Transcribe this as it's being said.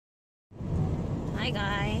Hi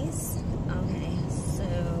guys. Okay, so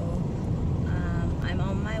I'm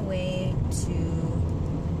on my way to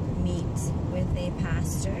meet with a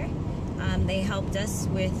pastor. They helped us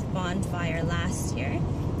with Bonfire last year,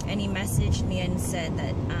 and he messaged me and said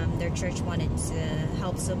that their church wanted to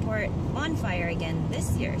help support Bonfire again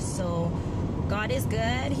this year. So God is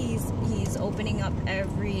good. He's opening up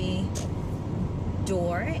every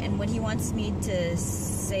door, and what he wants me to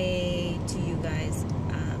say to you guys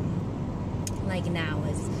like now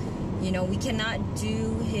is, you know, we cannot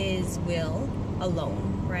do his will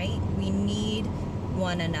alone, right? We need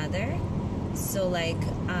one another. So like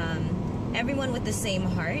everyone with the same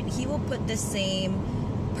heart, he will put the same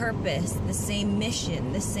purpose, the same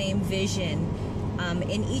mission, the same vision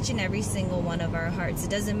in each and every single one of our hearts. It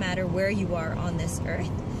doesn't matter where you are on this earth.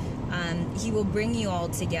 He will bring you all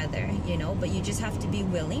together, you know, but you just have to be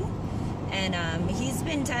willing. And he's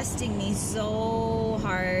been testing me so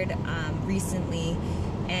hard recently,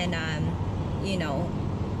 and you know,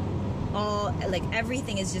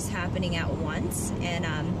 everything is just happening at once. And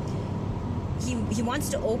he wants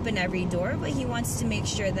to open every door, but he wants to make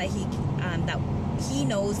sure that he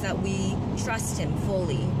knows that we trust him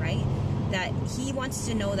fully, right? That he wants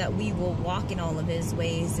to know that we will walk in all of his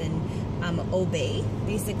ways and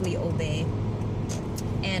basically obey.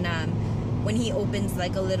 And when he opens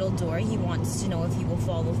like a little door, he wants to know if he will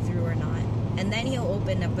follow through or not. And then he'll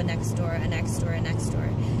open up a next door, a next door, a next door,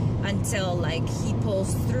 until like he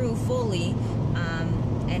pulls through fully,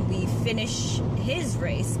 and we finish his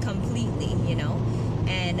race completely, you know.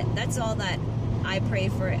 And that's all that I pray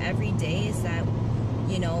for every day, is that,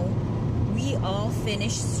 you know, we all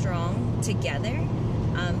finish strong together,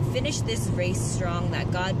 finish this race strong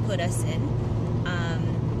that God put us in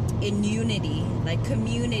unity, like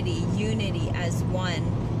community, unity as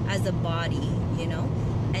one, as a body, you know.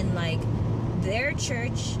 And like their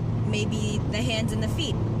church may be the hands and the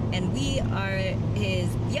feet, and we are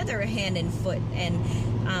the other hand and foot,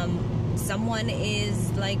 and someone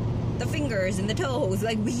is like the fingers and the toes.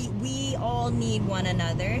 Like we all need one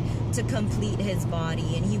another to complete his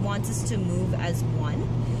body, and he wants us to move as one.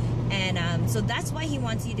 And so that's why he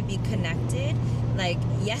wants you to be connected, like,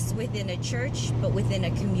 yes, within a church, but within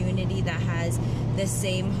a community that has the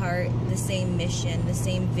same heart, the same mission, the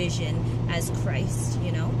same vision as Christ,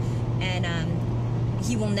 you know. And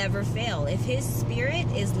he will never fail. If his spirit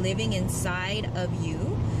is living inside of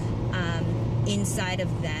you, inside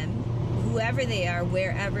of them, whoever they are,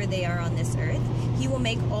 wherever they are on this earth, he will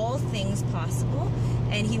make all things possible,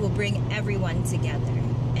 and he will bring everyone together.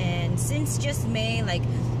 And since just May, like,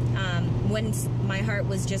 when my heart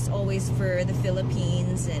was just always for the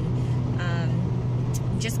Philippines and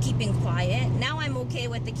just keeping quiet, now I'm okay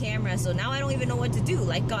with the camera. So now I don't even know what to do.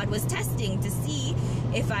 Like, God was testing to see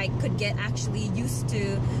if I could get actually used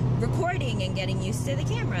to recording and getting used to the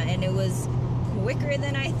camera, and it was quicker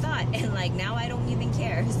than I thought. And like now I don't even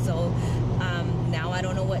care. So now I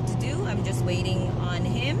don't know what to do. I'm just waiting on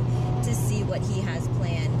him to see what he has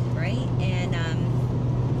planned, right? And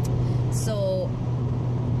so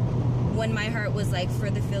when my heart was like for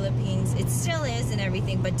the Philippines, it still is and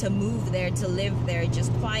everything, but to move there, to live there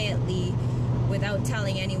just quietly, without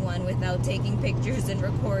telling anyone, without taking pictures and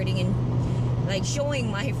recording and like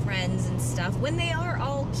showing my friends and stuff when they are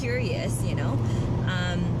all curious, you know.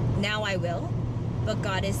 Now I will, but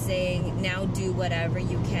God is saying, now do whatever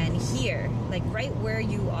you can here, like right where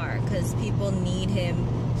you are, because people need him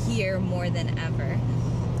here more than ever.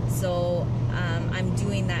 So I'm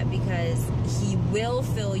doing that because he will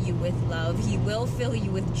fill you with love. He will fill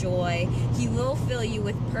you with joy. He will fill you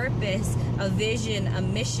with purpose, a vision, a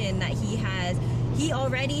mission that he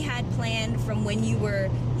already had planned from when you were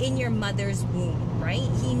in your mother's womb, right?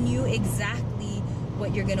 He knew exactly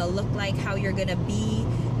what you're gonna look like, how you're gonna be,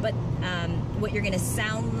 but what you're gonna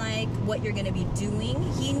sound like, what you're gonna be doing.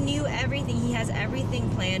 He knew everything. He has everything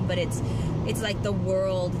planned, but it's like the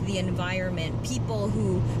world, the environment, people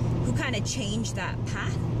who kind of change that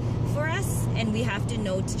path for us, and we have to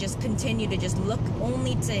know to just continue to just look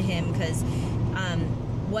only to him, because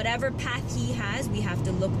whatever path he has, we have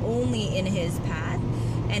to look only in his path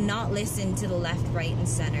and not listen to the left, right, and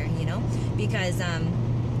center, you know, because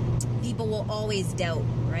people will always doubt,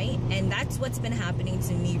 right? And that's what's been happening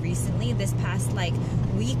to me recently. This past like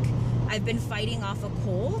week, I've been fighting off a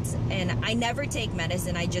cold, and I never take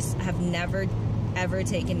medicine. I just have never ever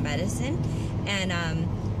taken medicine, and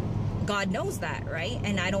God knows that, right?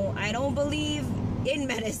 And I don't believe in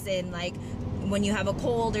medicine. Like when you have a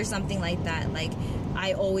cold or something like that, like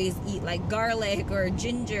I always eat like garlic or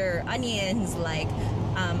ginger, onions, like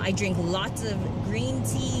I drink lots of green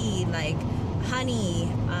tea, like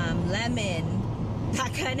honey, lemon,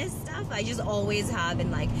 that kind of stuff. I just always have.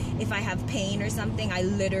 And like, if I have pain or something, I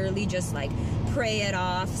literally just like pray it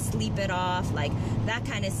off, sleep it off, like that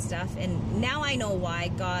kind of stuff. And now I know why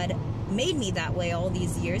God made me that way all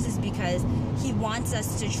these years, is because he wants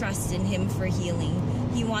us to trust in him for healing.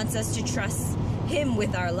 He wants us to trust him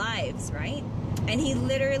with our lives, right? And he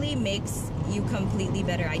literally makes you completely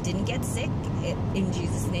better. I didn't get sick, in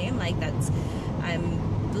Jesus' name. Like,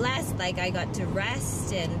 I'm blessed. Like, I got to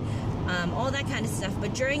rest and all that kind of stuff.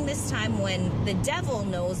 But during this time when the devil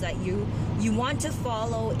knows that you want to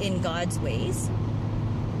follow in God's ways,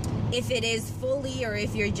 if it is fully, or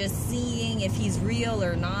if you're just seeing if he's real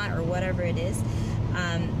or not, or whatever it is,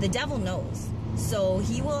 the devil knows. So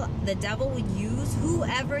the devil would use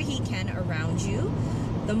whoever he can around you,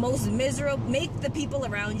 the most miserable, make the people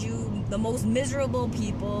around you the most miserable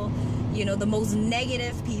people, you know, the most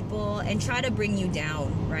negative people, and try to bring you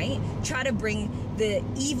down, right? Try to bring the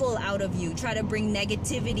evil out of you, try to bring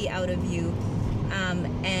negativity out of you.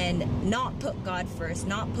 And not put God first,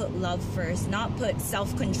 not put love first, not put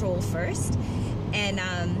self-control first. And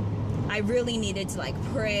I really needed to like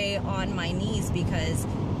pray on my knees, because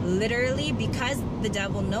literally, because the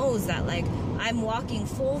devil knows that like I'm walking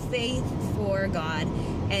full faith for God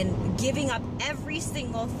and giving up every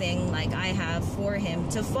single thing like I have for him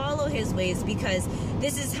to follow his ways, because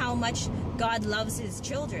this is how much God loves his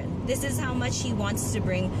children. This is how much he wants to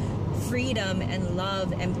bring freedom and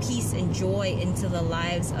love and peace and joy into the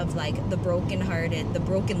lives of like the brokenhearted, the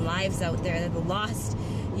broken lives out there, the lost,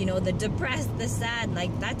 you know, the depressed, the sad.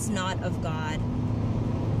 Like, that's not of God.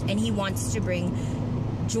 And he wants to bring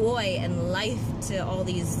joy and life to all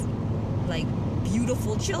these like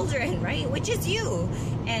beautiful children, right? Which is you.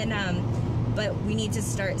 And but we need to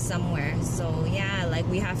start somewhere. So yeah, like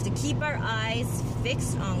we have to keep our eyes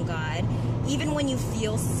fixed on God, even when you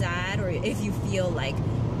feel sad, or if you feel like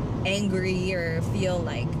angry, or feel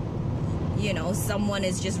like, you know, someone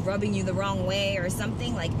is just rubbing you the wrong way or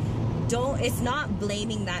something. Like, it's not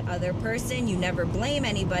blaming that other person. You never blame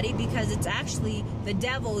anybody, because it's actually the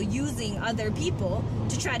devil using other people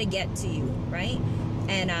to try to get to you, right?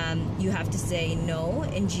 And you have to say no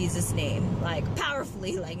in Jesus' name, like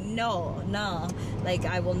powerfully, like no, like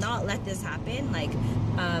I will not let this happen. Like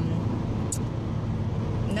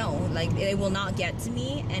no, like it will not get to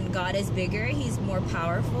me. And God is bigger, he's more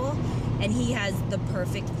powerful, and he has the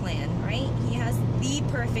perfect plan, right? He has the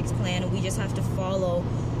perfect plan, and we just have to follow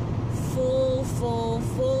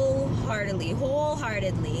wholeheartedly,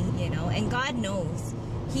 you know. And God knows.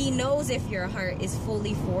 He knows if your heart is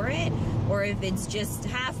fully for it, or if it's just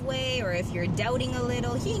halfway, or if you're doubting a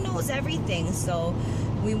little. He knows everything. So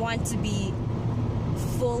we want to be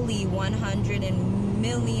fully 100 and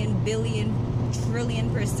million, billion,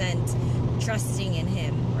 trillion% trusting in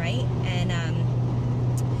him, right? And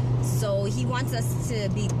so he wants us to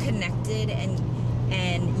be connected and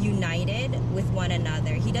united with one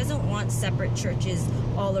another. He doesn't want separate churches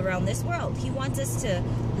all around this world. He wants us to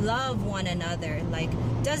love one another. Like,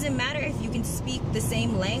 doesn't matter if you can speak the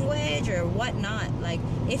same language or whatnot. Like,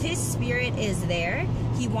 if his spirit is there,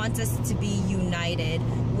 he wants us to be united,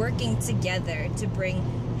 working together to bring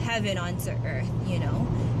heaven onto earth, you know.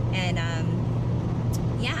 And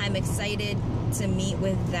yeah, I'm excited to meet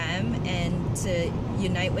with them and to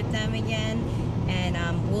unite with them again.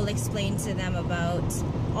 And we'll explain to them about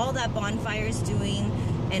all that Bonfire is doing,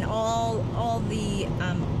 and all the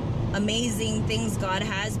amazing things God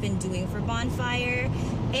has been doing for Bonfire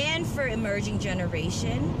and for Emerging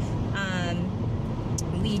Generation.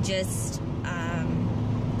 We just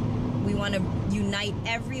we want to unite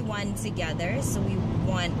everyone together. So we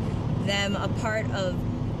want them a part of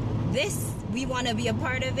this. We want to be a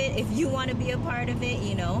part of it. If you want to be a part of it,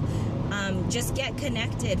 you know, just get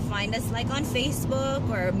connected. Find us like on Facebook,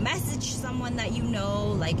 or message someone that you know.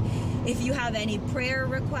 Like, if you have any prayer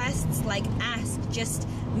requests, like ask, just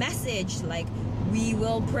message. Like, we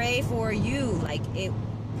will pray for you. Like,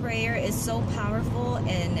 prayer is so powerful,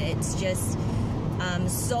 and it's just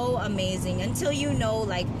so amazing until you know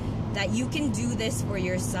like that you can do this for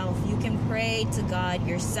yourself. You can pray to God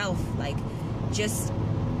yourself. Like, just,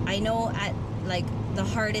 I know at like the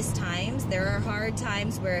hardest times, there are hard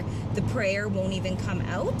times where the prayer won't even come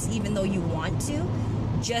out, even though you want to.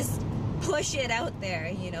 Just push it out there,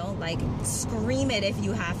 you know, like scream it if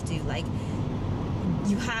you have to. Like,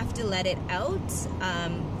 you have to let it out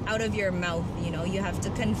of your mouth, you know. You have to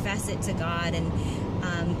confess it to God, and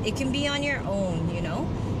it can be on your own, you know.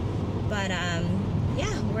 But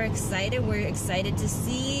yeah, we're excited to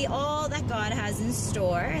see all that God has in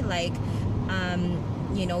store. Like,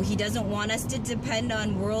 You know, he doesn't want us to depend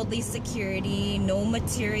on worldly security, no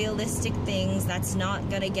materialistic things. That's not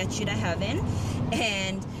going to get you to heaven.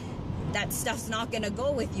 And that stuff's not going to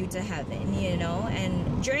go with you to heaven, you know.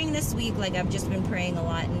 And during this week, like, I've just been praying a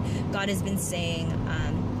lot, and God has been saying,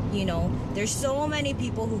 you know, there's so many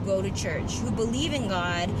people who go to church, who believe in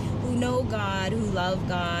God, who know God, who love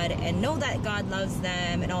God, and know that God loves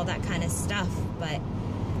them and all that kind of stuff. But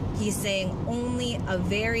he's saying only a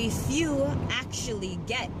very few actually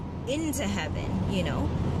get into heaven, you know.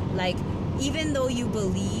 Like, even though you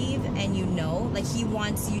believe and you know, like, he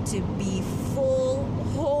wants you to be full,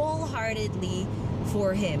 wholeheartedly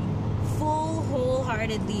for him. Full,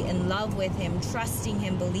 wholeheartedly in love with him, trusting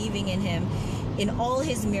him, believing in him, in all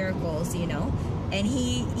his miracles, you know. And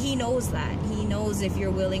he knows that. He knows if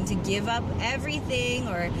you're willing to give up everything,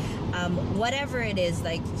 or whatever it is.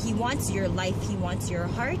 Like, he wants your life. He wants your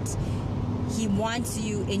heart. He wants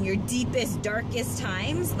you in your deepest, darkest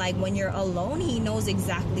times. Like, when you're alone, he knows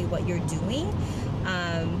exactly what you're doing.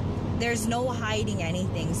 There's no hiding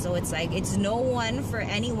anything. So it's like, it's no one for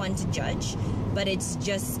anyone to judge, but it's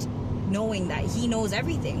just knowing that he knows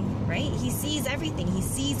everything, right? He sees everything. He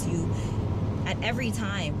sees you at every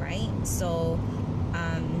time, right? So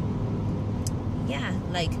yeah,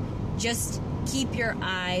 like, just keep your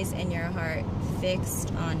eyes and your heart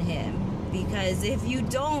fixed on him, because if you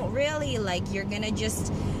don't, really, like, you're gonna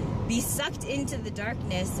just be sucked into the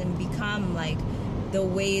darkness and become like the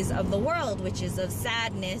ways of the world, which is of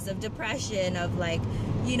sadness, of depression, of, like,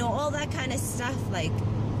 you know, all that kind of stuff. Like,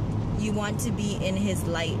 you want to be in his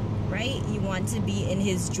light, right? You want to be in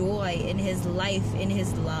his joy, in his life, in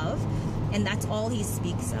his love, and that's all he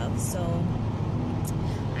speaks of. So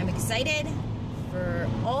I'm excited for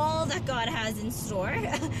all that God has in store.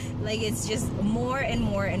 Like, it's just more and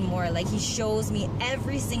more and more. Like, he shows me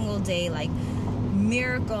every single day, like,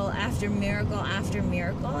 miracle after miracle after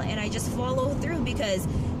miracle, and I just follow through, because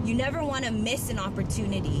you never want to miss an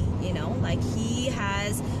opportunity, you know. Like, he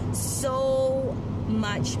has so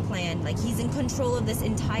much planned. Like, he's in control of this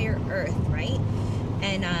entire earth, right?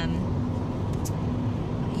 And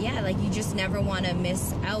yeah, like, you just never want to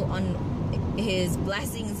miss out on his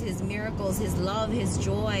blessings, his miracles, his love, his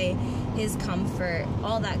joy, his comfort,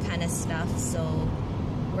 all that kind of stuff. So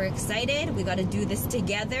we're excited. We got to do this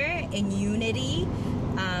together in unity,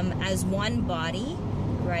 as one body,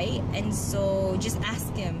 right? And so just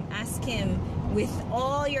ask him with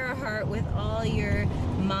all your heart, with all your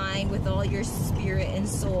mind, with all your spirit and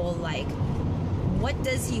soul, like, what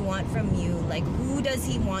does he want from you? Like, who does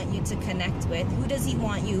he want you to connect with? Who does he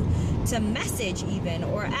want you to message even,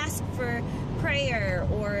 or ask for prayer?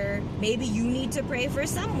 Or maybe you need to pray for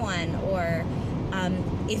someone, or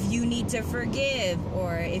if you need to forgive,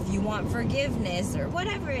 or if you want forgiveness, or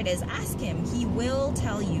whatever it is, ask him. He will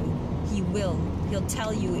tell you. He'll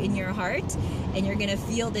tell you in your heart, and you're gonna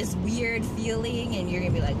feel this weird feeling, and you're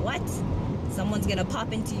gonna be like, what? Someone's gonna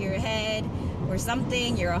pop into your head or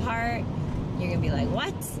something, your heart. You're gonna be like,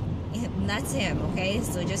 what? And that's him, okay?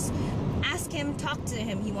 So just ask him, talk to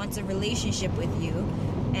him. He wants a relationship with you,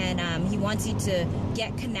 and he wants you to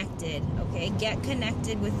get connected, okay? Get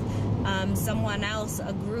connected with someone else,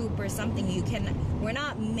 a group or something. We're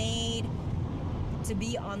not made to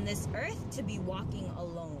be on this earth to be walking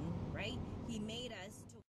alone, right? He made us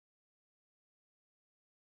to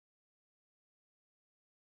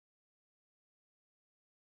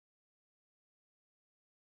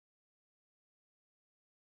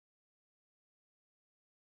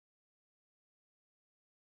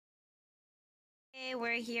Hey,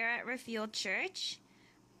 we're here at Refuel Church.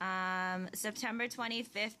 September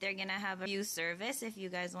 25th, they're going to have a youth service if you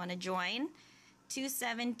guys want to join.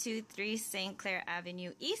 2723 St. Clair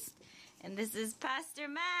Avenue East. And this is Pastor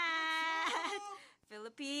Matt,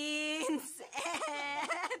 Philippines, and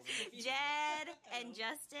Jed, and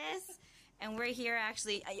Justice. And we're here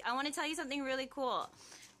actually. I want to tell you something really cool.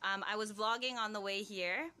 I was vlogging on the way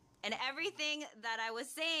here, and everything that I was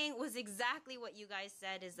saying was exactly what you guys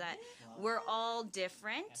said, is that we're all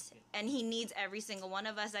different, and he needs every single one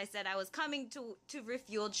of us. I said I was coming to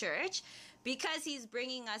Refuel Church because he's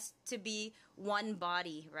bringing us to be one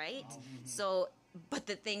body, right? So, but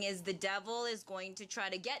the thing is, the devil is going to try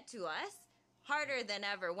to get to us harder than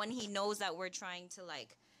ever when he knows that we're trying to,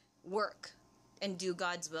 like, work and do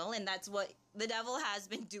God's will, and that's what the devil has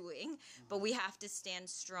been doing. But we have to stand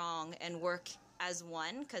strong and work as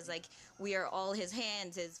one, because, like, we are all his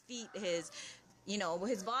hands, his feet, his, you know,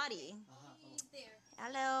 his body.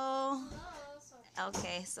 Hello.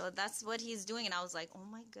 Okay, so that's what he's doing, and I was like, oh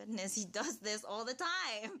my goodness, he does this all the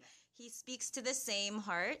time. He speaks to the same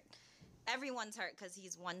heart, everyone's heart, because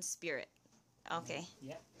he's one spirit. Okay.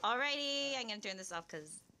 Yep. Alrighty, I'm gonna turn this off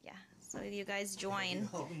because, yeah. So you guys join.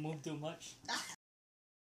 Move too much.